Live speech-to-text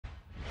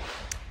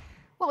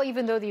Well,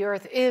 even though the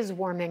Earth is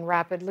warming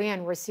rapidly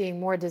and we're seeing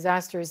more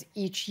disasters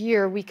each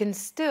year, we can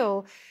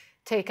still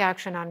take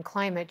action on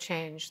climate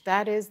change.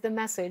 That is the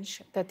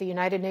message that the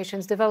United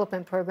Nations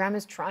Development Program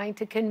is trying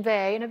to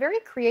convey in a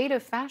very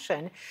creative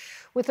fashion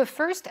with the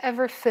first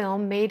ever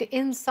film made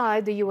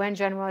inside the UN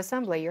General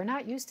Assembly. You're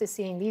not used to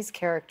seeing these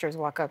characters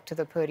walk up to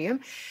the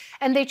podium.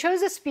 And they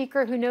chose a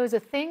speaker who knows a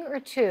thing or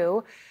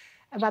two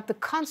about the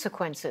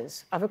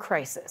consequences of a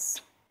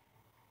crisis.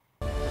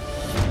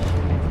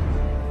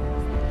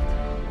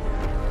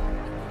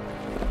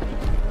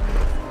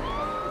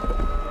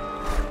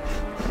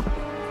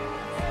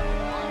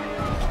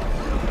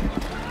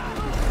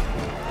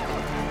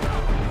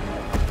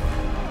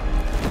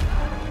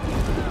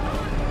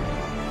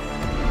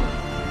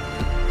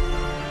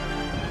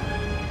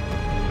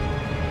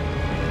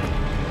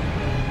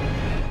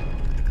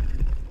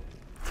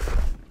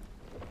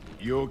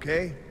 You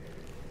okay?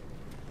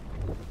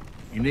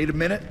 You need a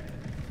minute?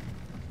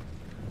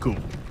 Cool.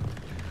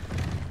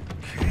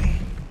 Okay.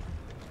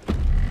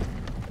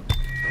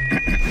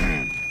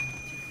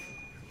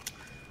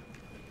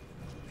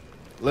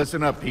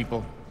 Listen up,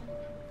 people.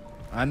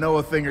 I know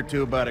a thing or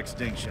two about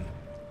extinction.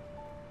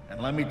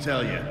 And let me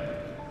tell you,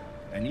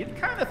 and you'd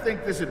kind of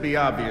think this would be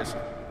obvious,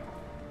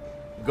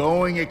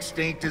 going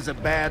extinct is a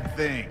bad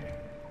thing.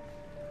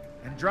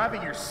 And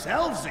driving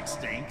yourselves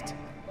extinct?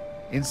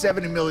 In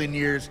 70 million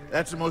years,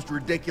 that's the most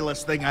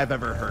ridiculous thing I've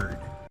ever heard.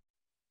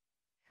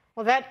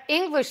 Well, that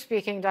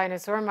English-speaking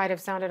dinosaur might have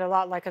sounded a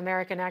lot like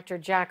American actor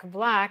Jack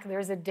Black.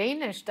 There's a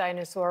Danish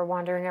dinosaur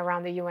wandering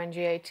around the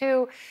UNGA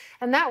too,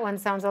 and that one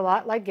sounds a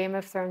lot like Game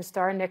of Thrones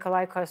star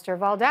Nikolaj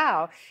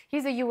Coster-Waldau.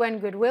 He's a UN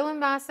Goodwill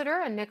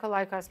Ambassador, and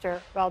Nikolaj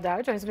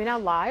Coster-Waldau joins me now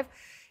live.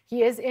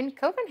 He is in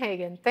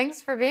Copenhagen.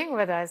 Thanks for being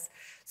with us.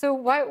 So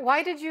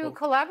why did you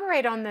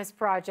collaborate on this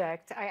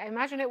project? I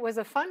imagine it was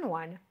a fun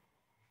one.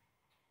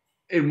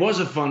 It was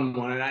a fun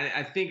one, and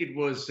I think it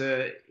was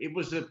a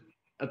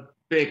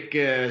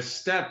big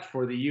step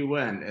for the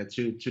UN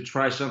to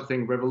try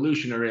something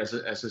revolutionary as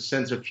a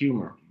sense of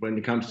humor when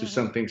it comes to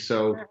something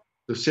so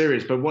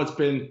serious. But what's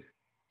been,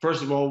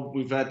 first of all,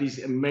 we've had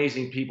these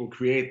amazing people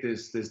create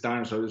this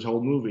dinosaur, this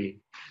whole movie.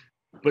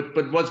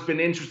 But what's been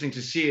interesting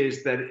to see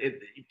is that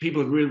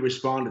people have really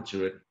responded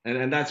to it,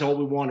 and that's all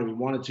we wanted. We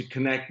wanted to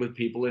connect with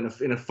people in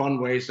a fun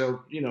way.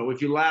 So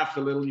if you laugh a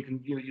little, you can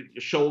your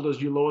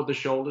shoulders, you lower the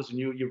shoulders, and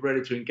you're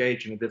ready to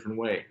engage in a different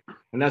way.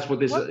 And that's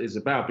what this is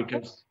about,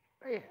 because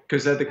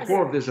at the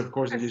core of this, of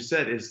course, as you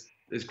said, is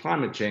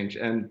climate change.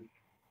 And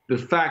the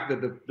fact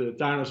that the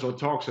dinosaur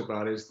talks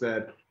about is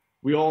that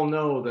we all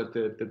know that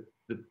the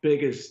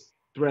biggest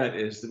threat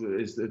is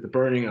the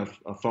burning of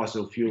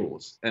fossil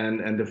fuels,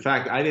 and the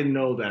fact I didn't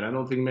know that. I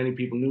don't think many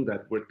people knew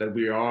that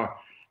we are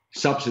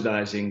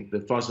subsidizing the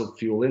fossil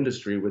fuel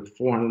industry with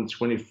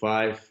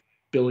 $425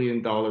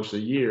 billion a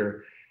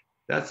year.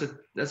 That's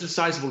a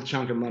sizable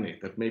chunk of money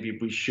that maybe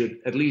we should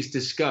at least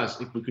discuss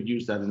if we could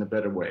use that in a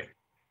better way.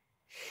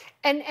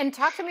 And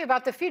talk to me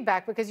about the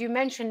feedback, because you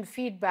mentioned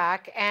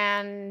feedback,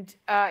 and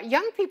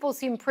young people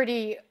seem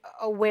pretty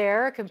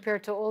aware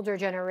compared to older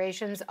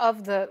generations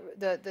of the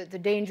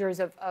dangers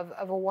of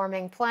a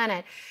warming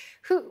planet.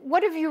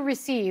 What have you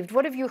received?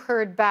 What have you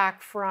heard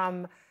back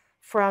from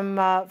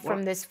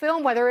this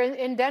film, whether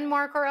in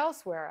Denmark or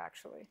elsewhere,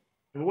 actually?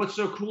 What's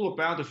so cool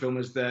about the film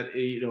is that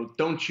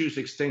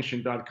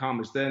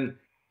don'tchooseextinction.com is then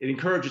it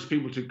encourages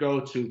people to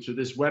go to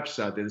this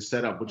website that is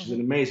set up, which is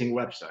an amazing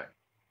website.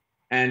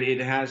 And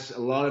it has a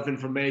lot of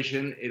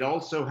information. It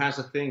also has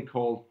a thing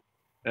called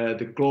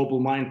the Global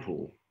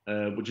Mindpool,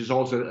 which is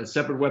also a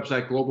separate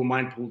website,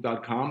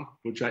 globalmindpool.com,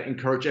 which I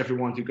encourage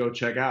everyone to go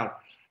check out,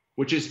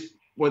 which is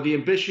what the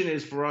ambition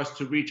is for us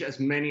to reach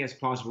as many as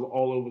possible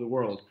all over the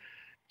world.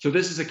 So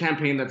this is a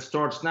campaign that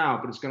starts now,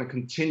 but it's going to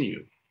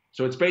continue.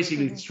 So it's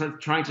basically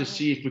trying to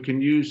see if we can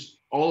use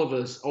all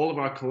of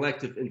our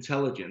collective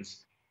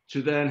intelligence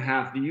to then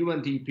have the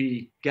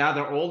UNDP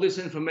gather all this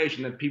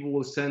information that people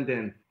will send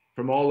in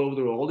from all over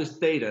the world, all this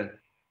data,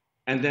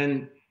 and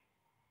then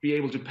be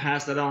able to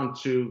pass that on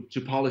to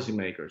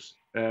policymakers.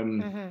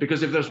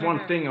 Because if there's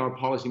one thing our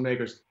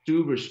policymakers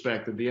do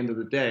respect at the end of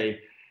the day,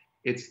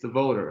 it's the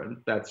voter, and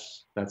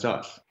that's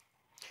us.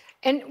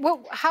 And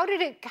how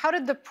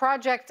did the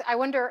project, I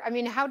wonder, I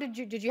mean,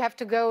 did you have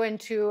to go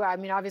into, I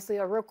mean, obviously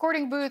a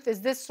recording booth?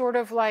 Is this sort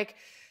of like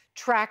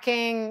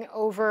tracking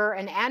over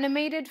an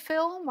animated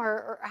film,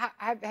 or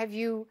have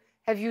you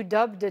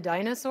dubbed a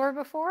dinosaur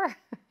before?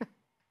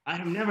 I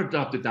have never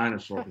dubbed a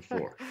dinosaur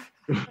before.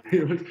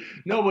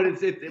 No, but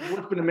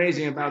what's been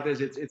amazing about this,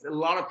 it's a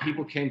lot of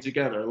people came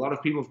together. A lot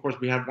of people, of course,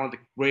 we have one of the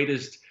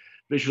greatest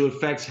visual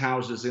effects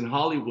houses in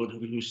Hollywood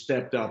who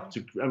stepped up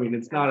to, I mean,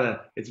 it's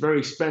very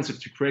expensive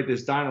to create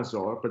this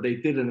dinosaur, but they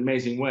did it in an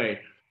amazing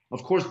way.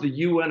 Of course, the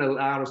UN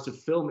allowed us to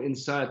film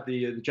inside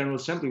the General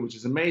Assembly, which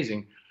is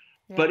amazing.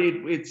 Yeah. But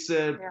it's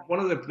one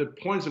of the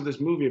points of this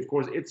movie, of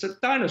course, it's a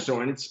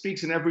dinosaur, and it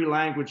speaks in every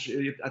language.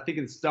 I think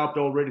it's dubbed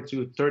already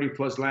to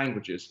 30+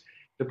 languages.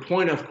 The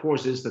point, of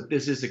course, is that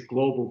this is a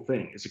global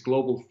thing. It's a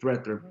global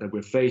threat that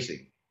we're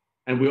facing,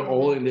 and we're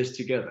all in this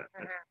together.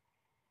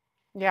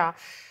 Yeah.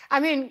 I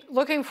mean,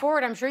 looking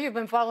forward, I'm sure you've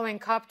been following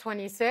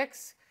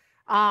COP26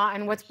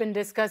 and what's been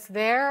discussed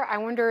there. I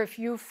wonder if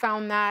you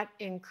found that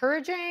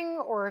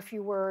encouraging or if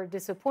you were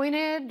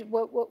disappointed.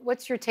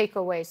 What's your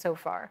takeaway so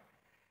far?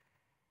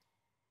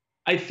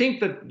 I think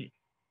that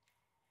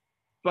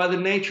by the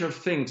nature of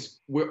things,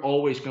 we're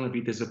always going to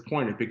be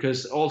disappointed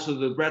because also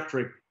the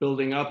rhetoric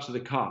building up to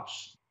the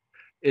COPs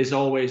is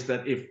always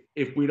that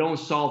if we don't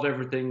solve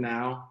everything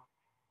now,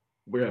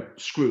 we're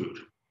screwed.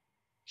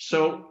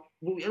 So,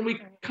 and we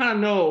kind of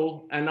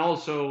know, and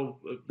also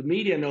the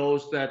media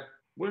knows that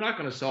we're not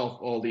going to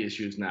solve all the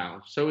issues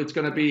now. So it's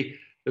going to be,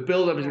 the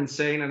buildup is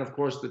insane, and of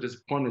course the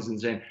disappointment is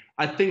insane.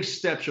 I think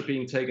steps are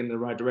being taken in the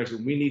right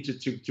direction. We need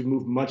to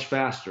move much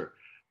faster.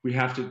 We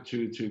have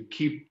to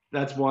keep,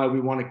 that's why we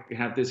want to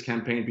have this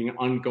campaign being an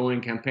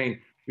ongoing campaign.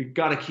 We've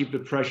got to keep the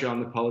pressure on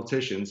the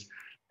politicians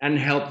and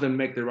help them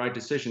make the right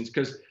decisions.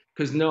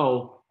 Because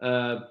no,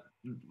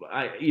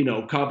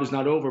 COP is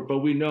not over, but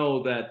we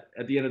know that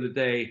at the end of the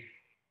day,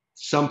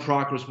 some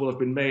progress will have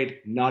been made,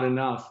 not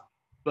enough.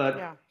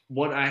 But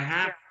what I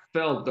have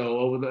felt,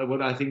 though,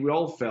 what I think we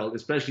all felt,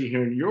 especially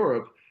here in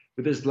Europe,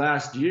 with this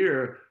last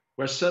year,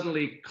 where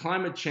suddenly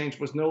climate change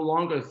was no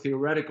longer a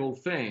theoretical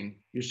thing.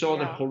 You saw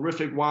the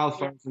horrific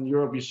wildfires in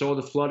Europe, you saw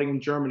the flooding in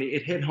Germany.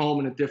 It hit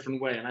home in a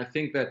different way. And I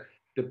think that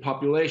the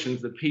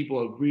populations, the people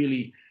are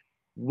really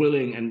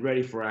willing and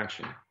ready for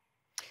action.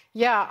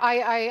 Yeah,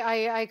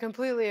 I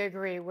completely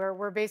agree.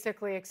 We're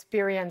basically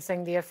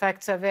experiencing the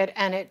effects of it,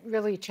 and it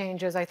really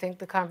changes, I think,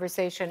 the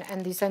conversation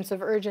and the sense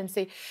of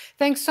urgency.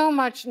 Thanks so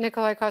much,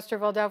 Nikolaj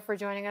Coster-Waldau, for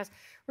joining us.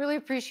 Really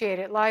appreciate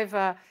it, live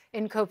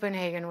in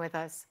Copenhagen with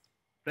us.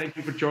 Thank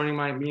you for joining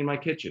me in my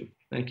kitchen.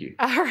 Thank you.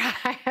 All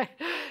right.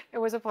 It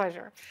was a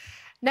pleasure.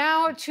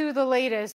 Now to the latest.